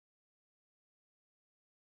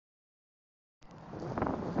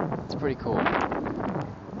pretty cool.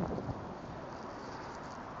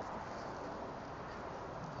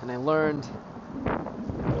 And I learned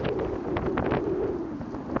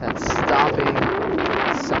that stopping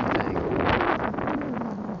something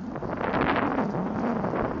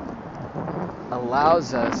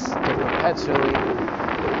allows us to perpetually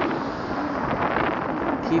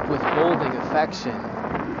keep withholding affection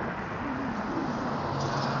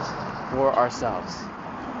for ourselves.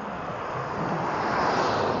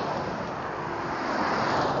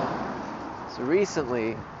 So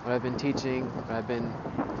recently, what I've been teaching, what I've been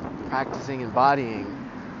practicing embodying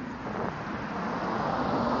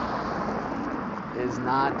is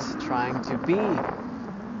not trying to be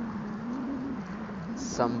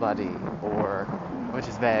somebody, or, which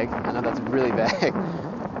is vague, I know that's really vague,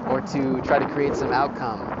 or to try to create some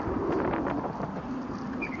outcome.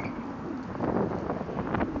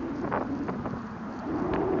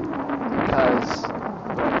 Because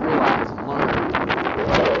what I realized and learned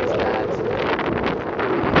is that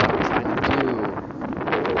everything that I'm trying to do,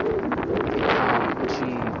 become,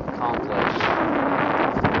 achieve, accomplish,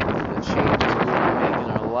 the changes we want to make in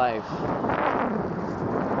our life,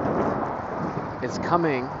 is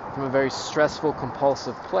coming from a very stressful,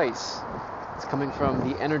 compulsive place. It's coming from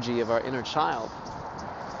the energy of our inner child,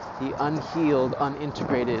 the unhealed,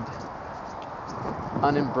 unintegrated,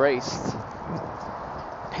 unembraced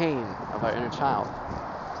pain of our inner child.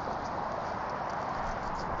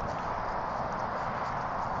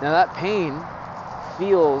 Now that pain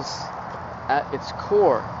feels at its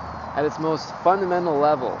core, at its most fundamental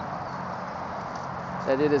level,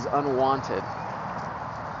 that it is unwanted.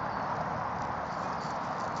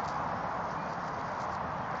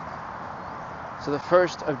 So the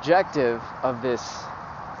first objective of this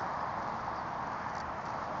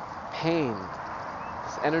pain,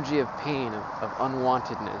 this energy of pain, of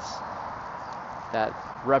unwantedness, that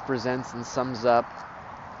represents and sums up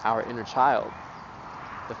our inner child,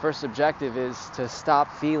 the first objective is to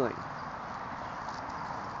stop feeling,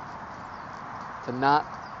 to not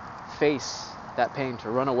face that pain, to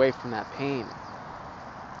run away from that pain.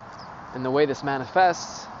 And the way this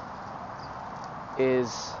manifests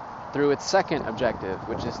is through its second objective,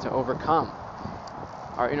 which is to overcome.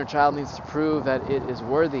 Our inner child needs to prove that it is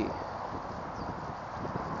worthy,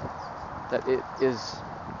 that it is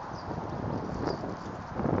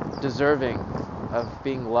deserving of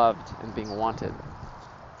being loved and being wanted.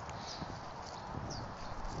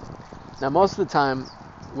 Now, most of the time,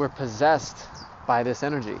 we're possessed by this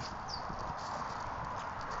energy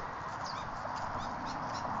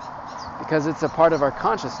because it's a part of our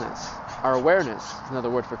consciousness. Our awareness is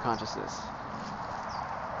another word for consciousness.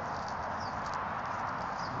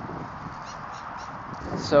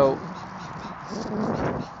 So,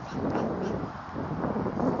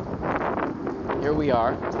 here we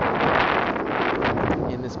are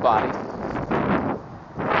in this body,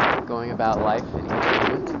 going about life in each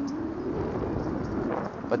moment.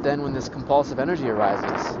 But then when this compulsive energy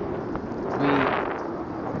arises, we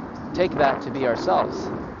take that to be ourselves,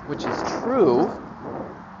 which is true.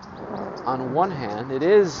 On one hand, it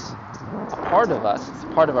is a part of us, it's a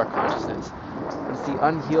part of our consciousness. It's the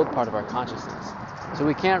unhealed part of our consciousness. So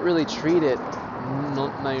we can't really treat it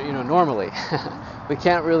normally. We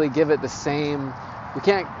can't really give it the same, we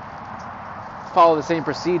can't follow the same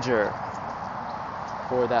procedure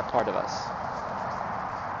for that part of us.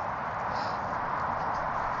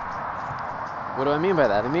 What do I mean by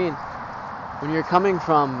that? I mean, when you're coming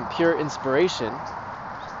from pure inspiration,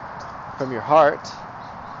 from your heart,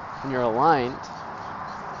 when you're aligned,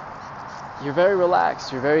 you're very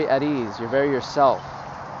relaxed, you're very at ease, you're very yourself.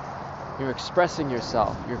 You're expressing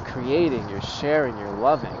yourself, you're creating, you're sharing, you're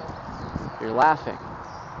loving, you're laughing.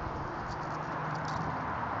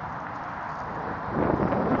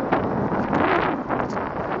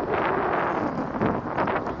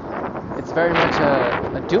 It's very much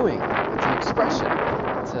a doing, it's an expression,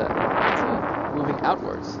 it's a moving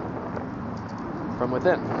outwards from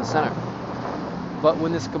within, from the center. But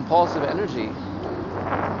when this compulsive energy,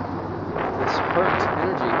 this hurt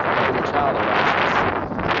energy of your child arises,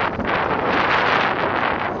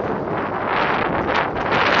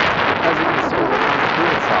 because it needs to overcome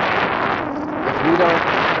through itself. If we don't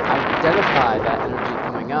identify that energy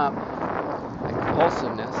coming up, that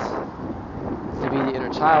compulsiveness, to be the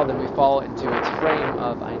inner child, then we fall into its frame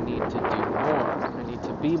of I need to do more, I need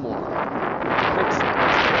to be more, I need to fix it.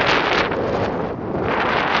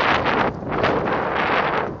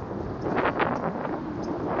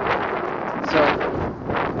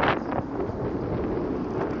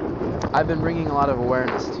 I've been bringing a lot of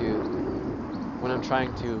awareness to when I'm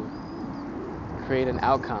trying to create an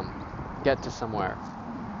outcome, get to somewhere.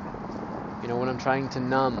 When I'm trying to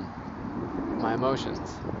numb my emotions,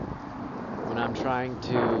 when I'm trying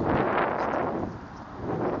to,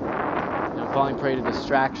 falling prey to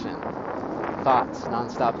distraction, thoughts,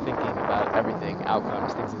 non-stop thinking about everything,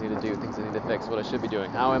 outcomes, things I need to do, things I need to fix, what I should be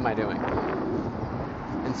doing, how am I doing,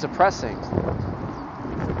 and suppressing,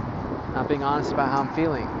 not being honest about how I'm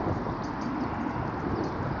feeling,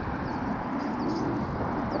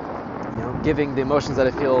 giving the emotions that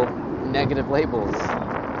I feel negative labels.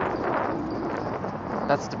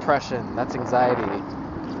 That's depression, that's anxiety.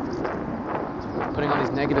 Putting all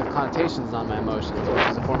these negative connotations on my emotions, which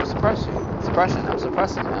is a form of suppression. I'm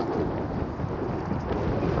suppressing them.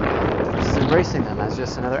 Just embracing them as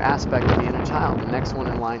just another aspect of the inner child, the next one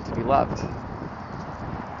in line to be loved.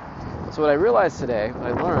 So what I realized today,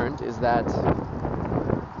 what I learned, is that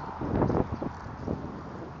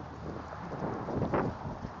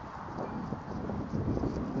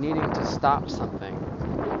needing to stop something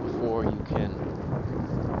before you can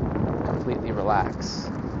completely relax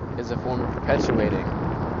is a form of perpetuating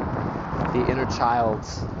the inner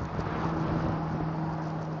child's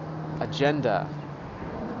agenda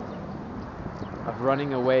of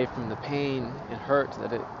running away from the pain and hurt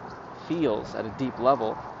that it feels at a deep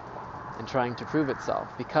level and trying to prove itself.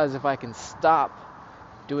 Because if I can stop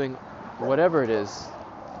doing whatever it is,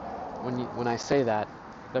 when I say that,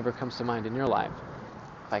 whatever comes to mind in your life,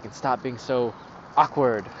 if I can stop being so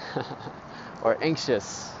awkward or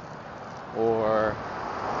anxious or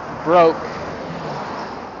broke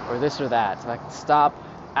or this or that, if I can stop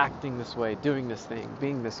acting this way, doing this thing,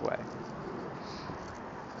 being this way,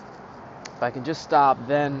 if I can just stop,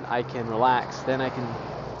 then I can relax, then I can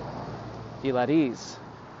feel at ease.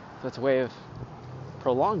 So it's a way of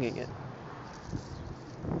prolonging it.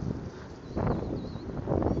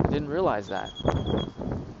 I didn't realize that. I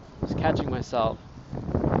was catching myself. I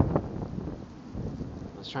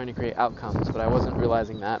was trying to create outcomes, but I wasn't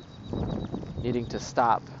realizing that. Needing to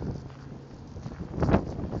stop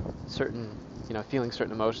certain, feeling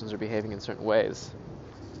certain emotions or behaving in certain ways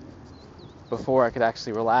before I could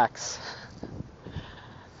actually relax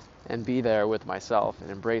and be there with myself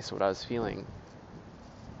and embrace what I was feeling.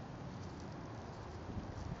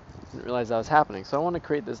 Didn't realize that was happening. So I want to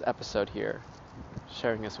create this episode here,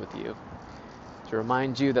 sharing this with you, to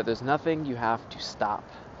remind you that there's nothing you have to stop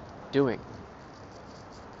doing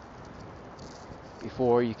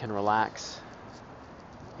before you can relax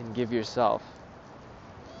and give yourself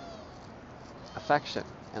affection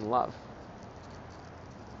and love.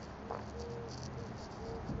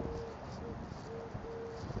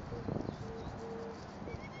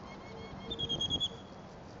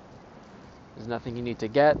 There's nothing you need to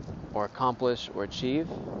get or accomplish or achieve.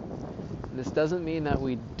 And this doesn't mean that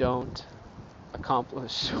we don't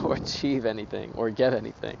accomplish or achieve anything or get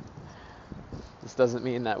anything. This doesn't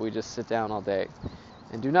mean that we just sit down all day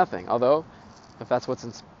and do nothing. Although, if that's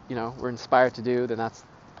what's we're inspired to do, then that's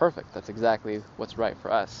perfect. That's exactly what's right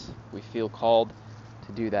for us. We feel called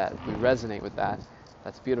to do that. If we resonate with that,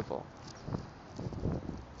 that's beautiful.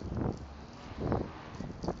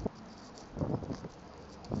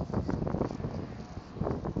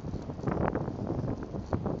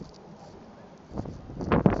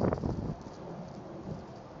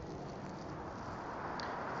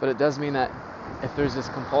 But it does mean that if there's this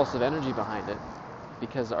compulsive energy behind it,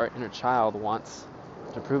 because our inner child wants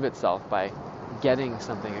to prove itself by getting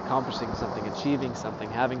something, accomplishing something, achieving something,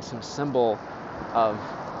 having some symbol of,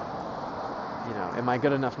 am I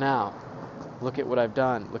good enough now? Look at what I've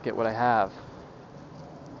done. Look at what I have.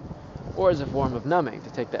 Or as a form of numbing, to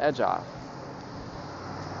take the edge off.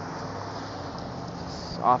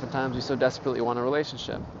 So oftentimes we so desperately want a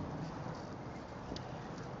relationship,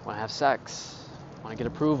 want to have sex, want to get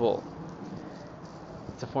approval.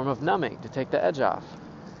 It's a form of numbing, to take the edge off.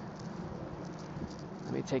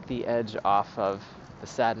 Let me take the edge off of the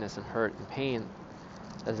sadness and hurt and pain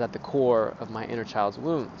that is at the core of my inner child's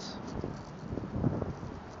wounds.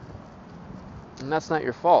 And that's not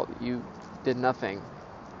your fault. You did nothing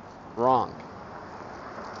wrong.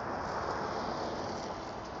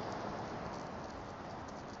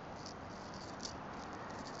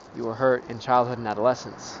 You were hurt in childhood and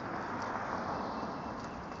adolescence.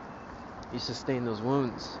 You sustain those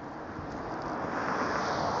wounds.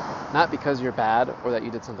 Not because you're bad or that you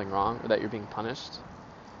did something wrong or that you're being punished.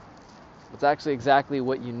 It's actually exactly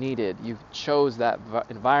what you needed. You chose that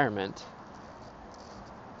environment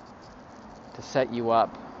to set you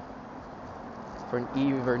up for an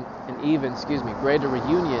even greater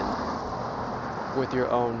reunion with your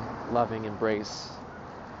own loving embrace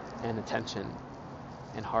and attention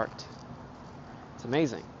and heart. It's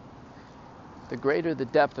amazing. The greater the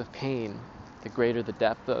depth of pain the greater the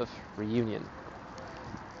depth of reunion.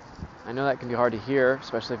 I know that can be hard to hear,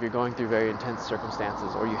 especially if you're going through very intense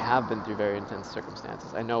circumstances, or you have been through very intense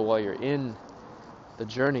circumstances. I know while you're in the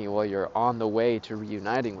journey, while you're on the way to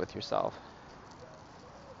reuniting with yourself,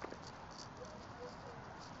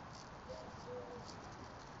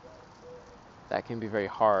 that can be very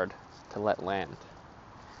hard to let land.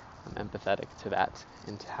 I'm empathetic to that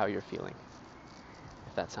and to how you're feeling,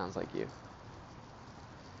 if that sounds like you.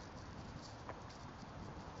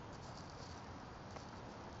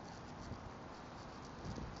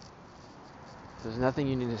 There's nothing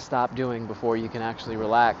you need to stop doing before you can actually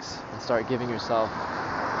relax and start giving yourself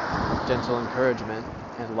gentle encouragement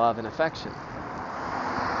and love and affection.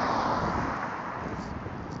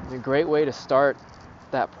 And a great way to start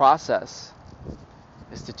that process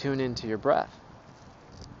is to tune into your breath.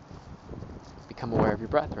 Become aware of your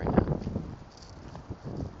breath right now.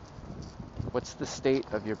 What's the state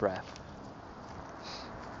of your breath?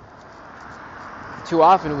 Too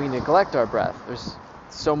often we neglect our breath. There's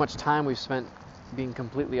so much time we've spent being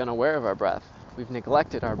completely unaware of our breath. We've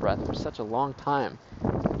neglected our breath for such a long time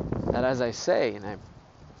that, as I say, and I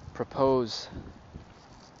propose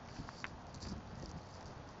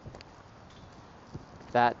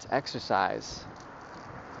that exercise,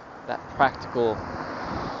 that practical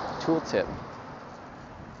tooltip,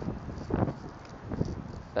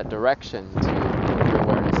 that direction to your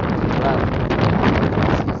awareness of your breath.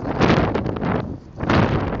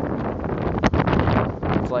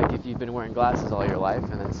 It's like if you've been wearing glasses all your life,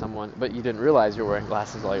 and then but you didn't realize you're wearing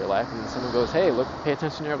glasses all your life, and then someone goes, "Hey, look, pay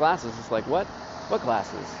attention to your glasses." It's like, what? What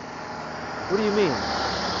glasses? What do you mean?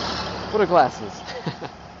 What are glasses?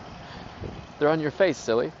 They're on your face,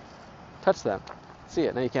 silly. Touch them. See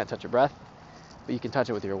it. Now you can't touch your breath, but you can touch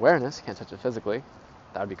it with your awareness. You can't touch it physically.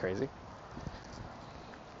 That would be crazy.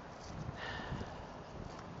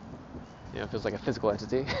 It feels like a physical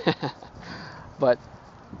entity. But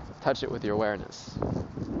touch it with your awareness.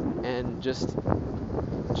 And just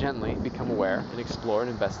gently become aware and explore and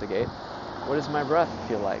investigate. What does my breath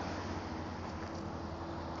feel like?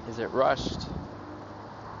 Is it rushed?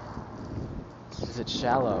 Is it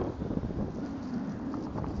shallow?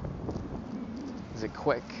 Is it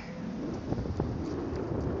quick?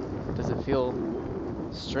 Does it feel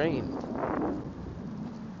strained?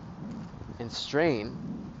 And strain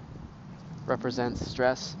represents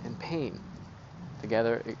stress and pain.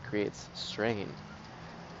 Together it creates strain.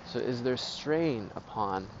 So is there strain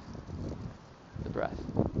upon the breath?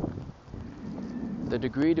 The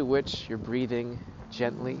degree to which you're breathing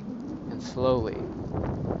gently and slowly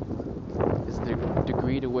is the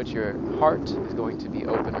degree to which your heart is going to be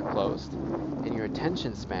open or closed, and your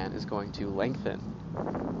attention span is going to lengthen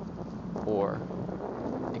or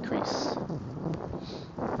decrease.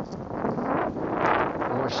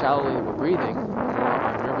 The more shallowly we're breathing, the more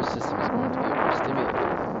our nervous system is going to be overstimulated.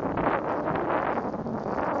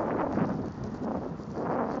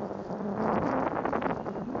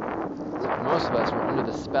 So for most of us, we're under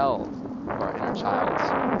the spell of our inner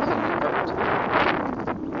child's pain and hurt.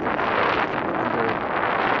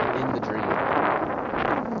 In the dream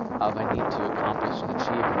of I need to accomplish and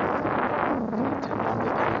achieve more. I need to numb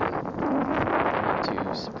the pain. I need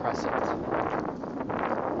to suppress it.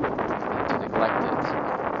 I need to neglect it.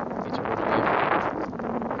 I need to run away from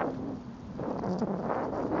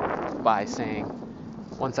it. By saying,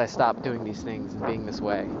 once I stop doing these things and being this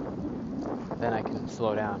way, then I can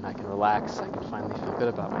slow down, I can relax, I can finally feel good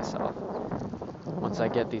about myself. Once I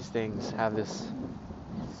get these things, have this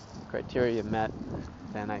criteria met,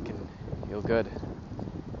 then I can feel good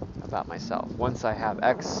about myself. Once I have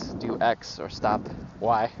X, do X, or stop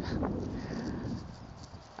Y,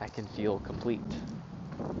 I can feel complete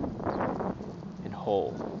and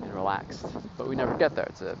whole and relaxed. But we never get there.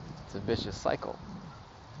 It's a vicious cycle.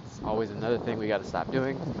 It's always another thing we got to stop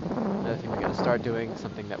doing, another thing we got to start doing,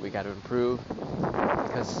 something that we got to improve,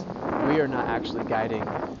 because we are not actually guiding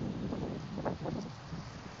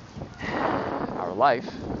our life.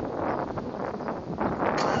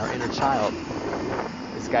 Our inner child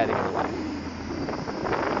is guiding our life.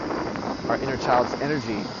 Our inner child's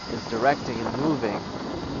energy is directing and moving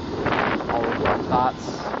all of our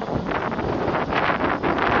thoughts,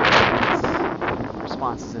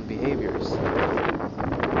 responses, and behaviors.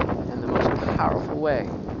 And the most powerful way,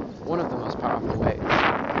 one of the most powerful ways,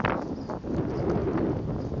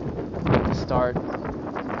 to start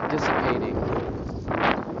dissipating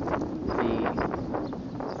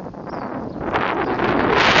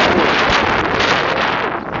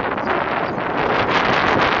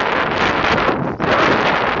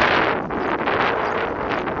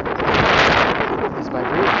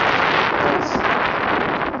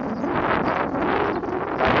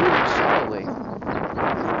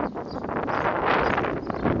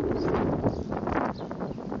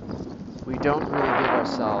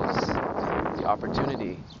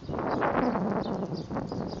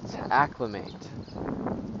acclimate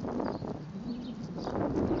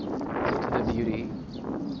to the beauty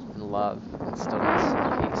and love and stillness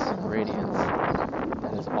and peace and radiance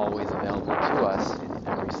that is always available to us in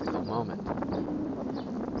every single moment,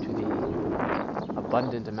 to the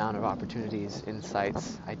abundant amount of opportunities,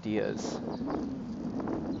 insights, ideas,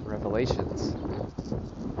 revelations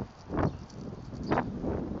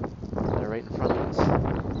that are right in front of us,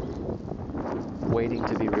 waiting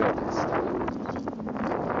to be realized.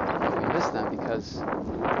 But we miss them because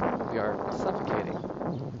we are suffocating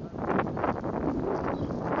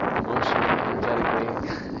emotionally, energetically,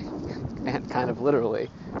 and kind of literally,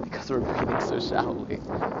 because we're breathing so shallowly.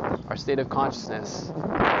 Our state of consciousness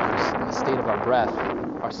and the state of our breath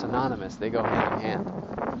are synonymous. They go hand in hand.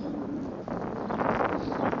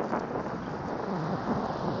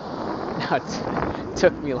 Now, it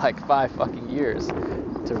took me like 5 fucking years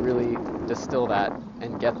to really distill that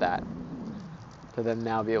and get that, to then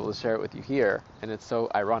now be able to share it with you here. And it's so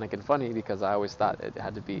ironic and funny because I always thought it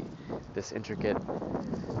had to be this intricate,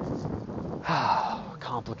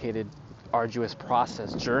 complicated, arduous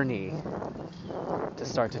process, journey to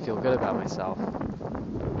start to feel good about myself.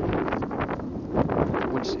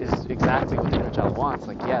 Which is exactly what the inner child wants.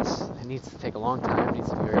 Like, yes, it needs to take a long time, it needs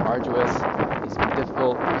to be very arduous, it needs to be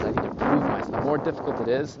difficult, because I need to prove myself. The more difficult it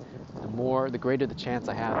is, the greater the chance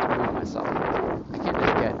I have to prove myself. I can't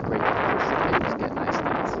just get great things, I can't just get nice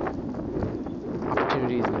things.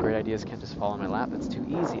 Opportunities and great ideas can't just fall in my lap, it's too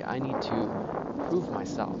easy. I need to prove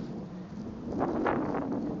myself.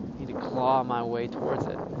 I need to claw my way towards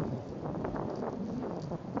it.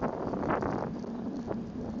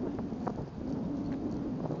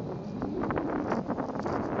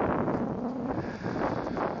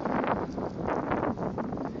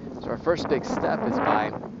 Our first big step is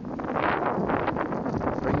by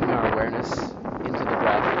bringing our awareness into the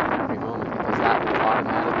breath in every moment, because that will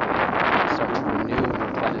automatically start to renew and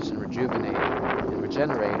replenish and rejuvenate and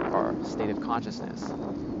regenerate our state of consciousness.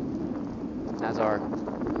 And as our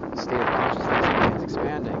state of consciousness begins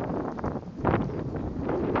expanding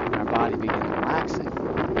and our body begins relaxing,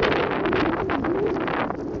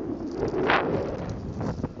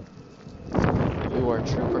 your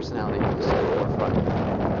true personality comes to the forefront.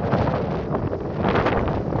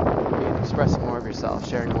 Expressing more of yourself,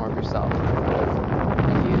 sharing more of yourself.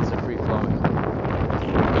 Ideas are free flowing.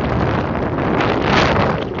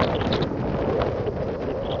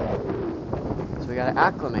 So we gotta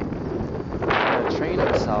acclimate. We gotta train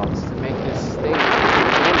ourselves to make this state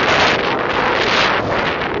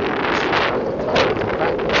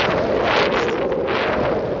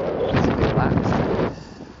physically relaxed,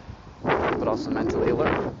 but also mentally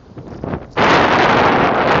alert.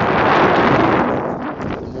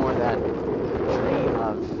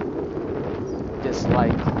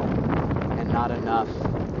 Dislike and not enough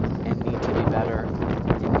and need to be better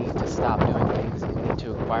and need to stop doing things and need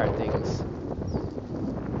to acquire things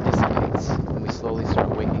dissipates, and we slowly start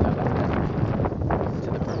waking up at night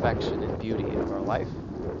to the perfection and beauty of our life,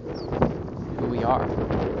 who we are,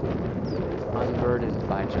 unburdened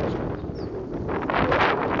by judgment.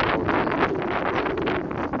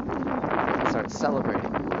 And start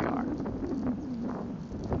celebrating who we are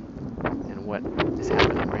and what is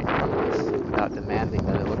happening right now with us, without demanding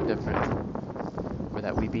that it look different or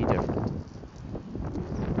that we be different.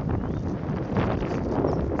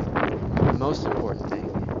 The most important thing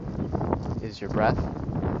is your breath,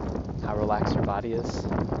 how relaxed your body is,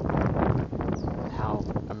 and how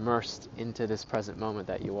immersed into this present moment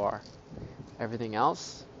that you are. Everything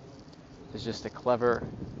else is just a clever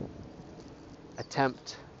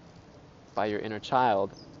attempt by your inner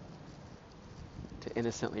child to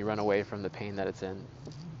innocently run away from the pain that it's in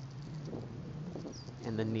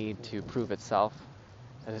and the need to prove itself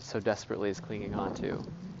that it so desperately is clinging on to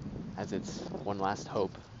as its one last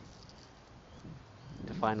hope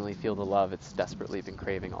to finally feel the love it's desperately been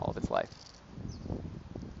craving all of its life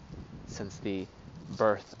since the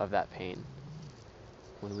birth of that pain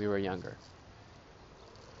when we were younger.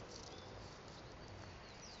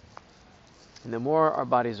 And the more our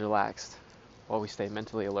body's relaxed while we stay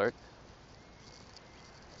mentally alert,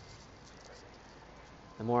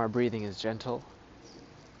 the more our breathing is gentle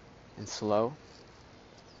and slow,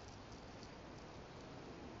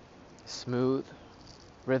 smooth,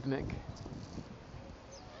 rhythmic,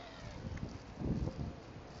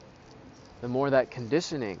 the more that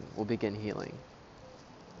conditioning will begin healing.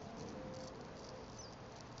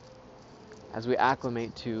 As we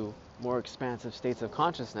acclimate to more expansive states of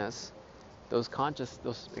consciousness, those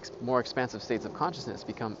more expansive states of consciousness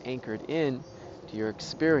become anchored in to your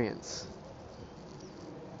experience.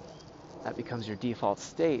 That becomes your default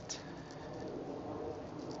state.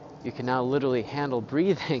 you can now literally handle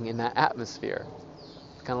breathing in that atmosphere.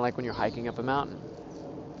 It's kind of like when you're hiking up a mountain.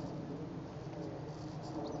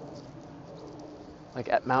 Like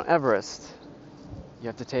at Mount Everest, you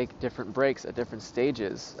have to take different breaks at different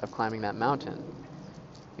stages of climbing that mountain.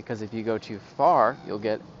 Because if you go too far, you'll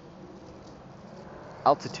get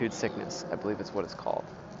altitude sickness, I believe it's what it's called.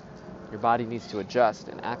 Your body needs to adjust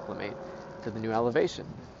and acclimate to the new elevation.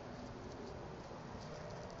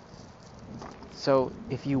 So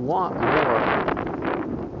if you want more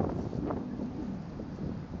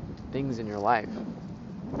things in your life,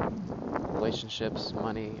 relationships,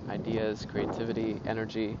 money, ideas, creativity,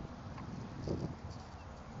 energy,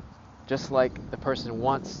 just like the person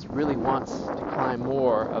really wants to climb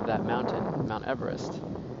more of that mountain, Mount Everest,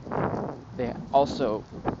 they also,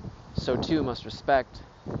 so too, must respect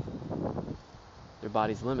their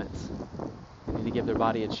body's limits. They need to give their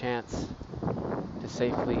body a chance to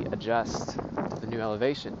safely adjust to the new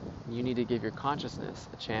elevation. You need to give your consciousness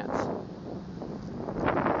a chance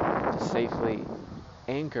to safely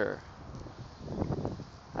anchor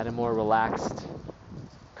at a more relaxed,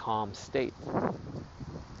 calm state.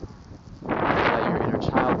 Let your inner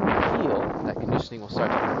child heal, that conditioning will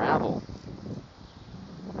start to unravel.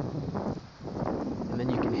 And then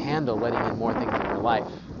you can handle letting in more things in your life.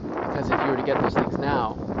 Because if you were to get those things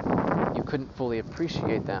now, you couldn't fully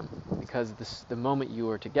appreciate them. Because the moment you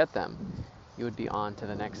were to get them, you would be on to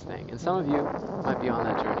the next thing. And some of you might be on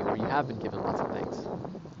that journey where you have been given lots of things.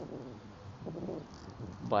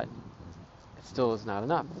 But it still is not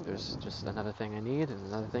enough. There's just another thing I need, and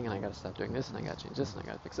another thing, and I gotta stop doing this, and I gotta change this, and I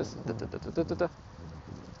gotta fix this, and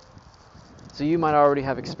So you might already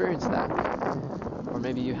have experienced that. Or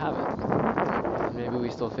maybe you haven't. And maybe we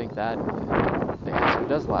still think that the answer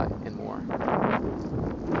does lie in more.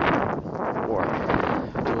 Or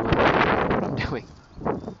to eliminate what I'm doing,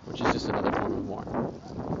 which is just another form of more.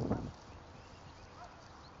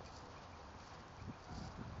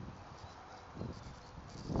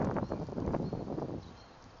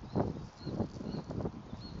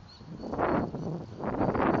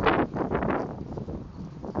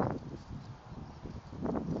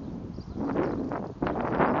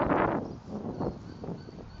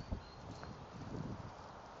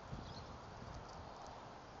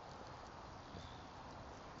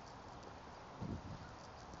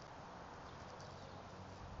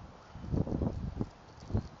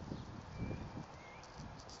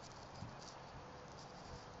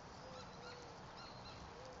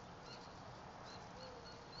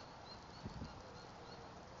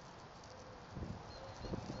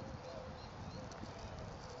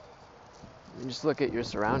 And just look at your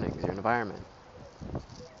surroundings, your environment.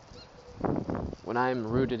 When I'm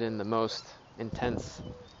rooted in the most intense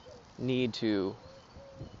need to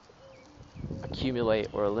accumulate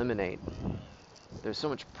or eliminate, there's so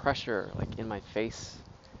much pressure like in my face.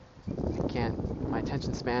 My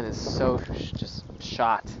attention span is so just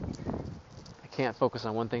shot. I can't focus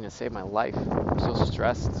on one thing to save my life. I'm so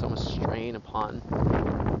stressed, so much strain upon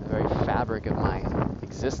the very fabric of my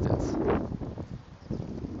existence.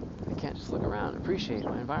 I can't just look around and appreciate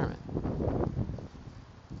my environment.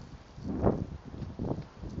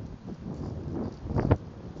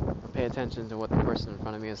 Or pay attention to what the person in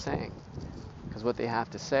front of me is saying. Because what they have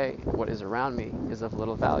to say, what is around me, is of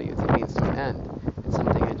little value. It's a means to an end. It's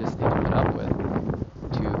something I just need to put up with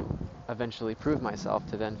to eventually prove myself,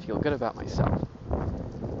 to then feel good about myself.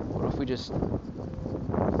 What if we just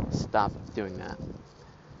stop doing that?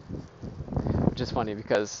 Which is funny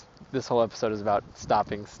because this whole episode is about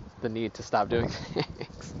stopping the need to stop doing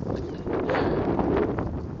things.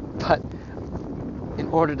 But in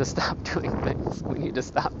order to stop doing things, we need to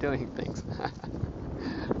stop doing things.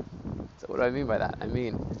 So what do I mean by that? I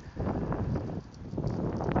mean,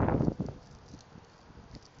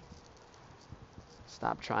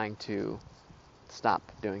 stop trying to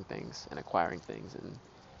stop doing things and acquiring things and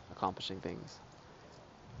accomplishing things.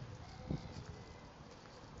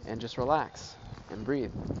 And just relax and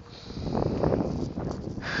breathe.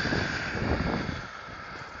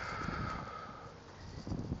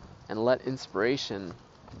 And let inspiration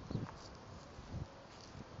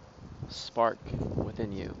spark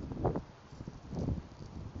within you.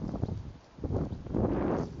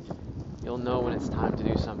 You'll know when it's time to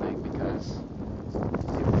do something because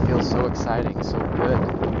it feels so exciting, so good,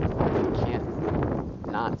 that you can't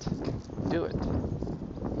not do it.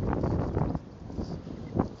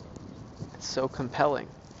 It's so compelling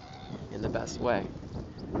in the best way.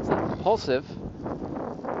 It's not compulsive,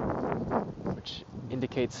 which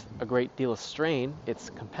indicates a great deal of strain. It's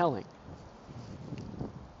compelling.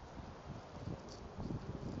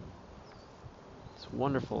 It's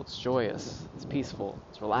wonderful, it's joyous, it's peaceful,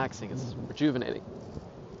 it's relaxing, it's rejuvenating,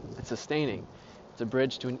 it's sustaining. It's a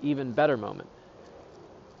bridge to an even better moment.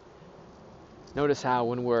 Notice how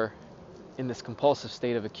when we're in this compulsive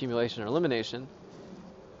state of accumulation or elimination,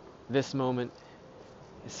 this moment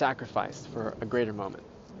is sacrificed for a greater moment,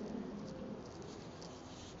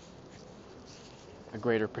 a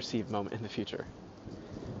greater perceived moment in the future.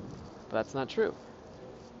 But that's not true.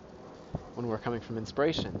 When we're coming from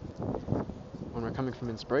inspiration,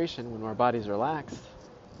 when our bodies are relaxed,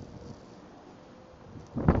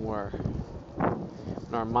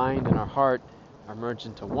 when our mind and our heart are merged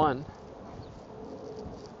into one,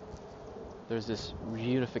 there's this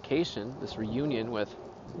reunification, this reunion with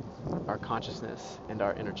our consciousness and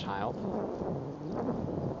our inner child.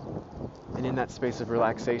 And in that space of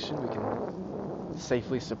relaxation, we can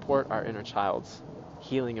safely support our inner child's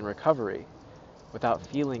healing and recovery without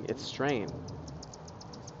feeling its strain.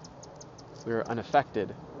 We are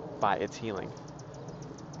unaffected by its healing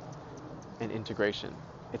and integration.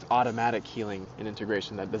 It's automatic healing and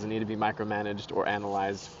integration that doesn't need to be micromanaged or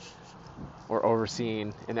analyzed or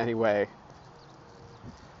overseen in any way.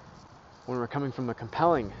 When we're coming from a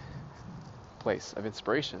compelling place of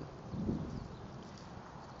inspiration,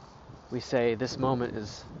 we say, this moment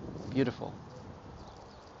is beautiful,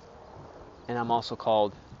 and I'm also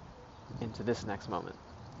called into this next moment.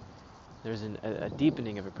 There's a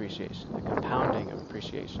deepening of appreciation, a compounding of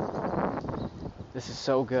appreciation. This is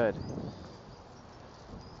so good,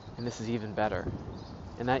 and this is even better.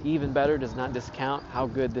 And that even better does not discount how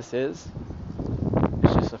good this is.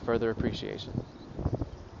 It's just a further appreciation,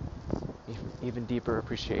 even deeper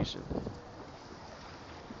appreciation.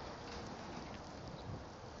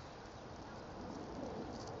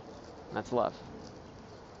 And that's love.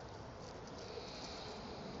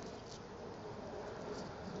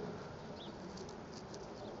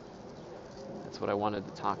 That's what I wanted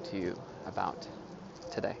to talk to you about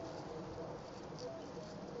today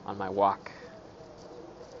on my walk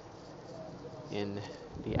in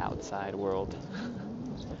the outside world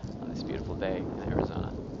on this beautiful day in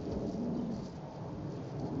Arizona.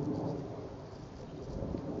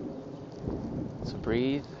 So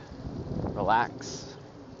breathe, relax.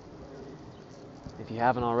 If you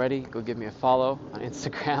haven't already, go give me a follow on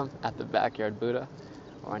Instagram at The Backyard Buddha,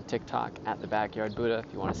 or on TikTok at The Backyard Buddha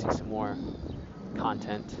if you want to see some more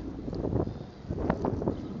content.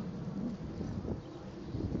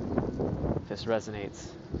 If this resonates.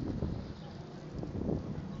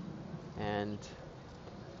 And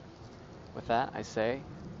with that, I say,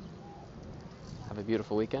 have a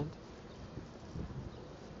beautiful weekend.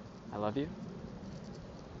 I love you.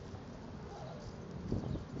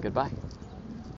 Goodbye.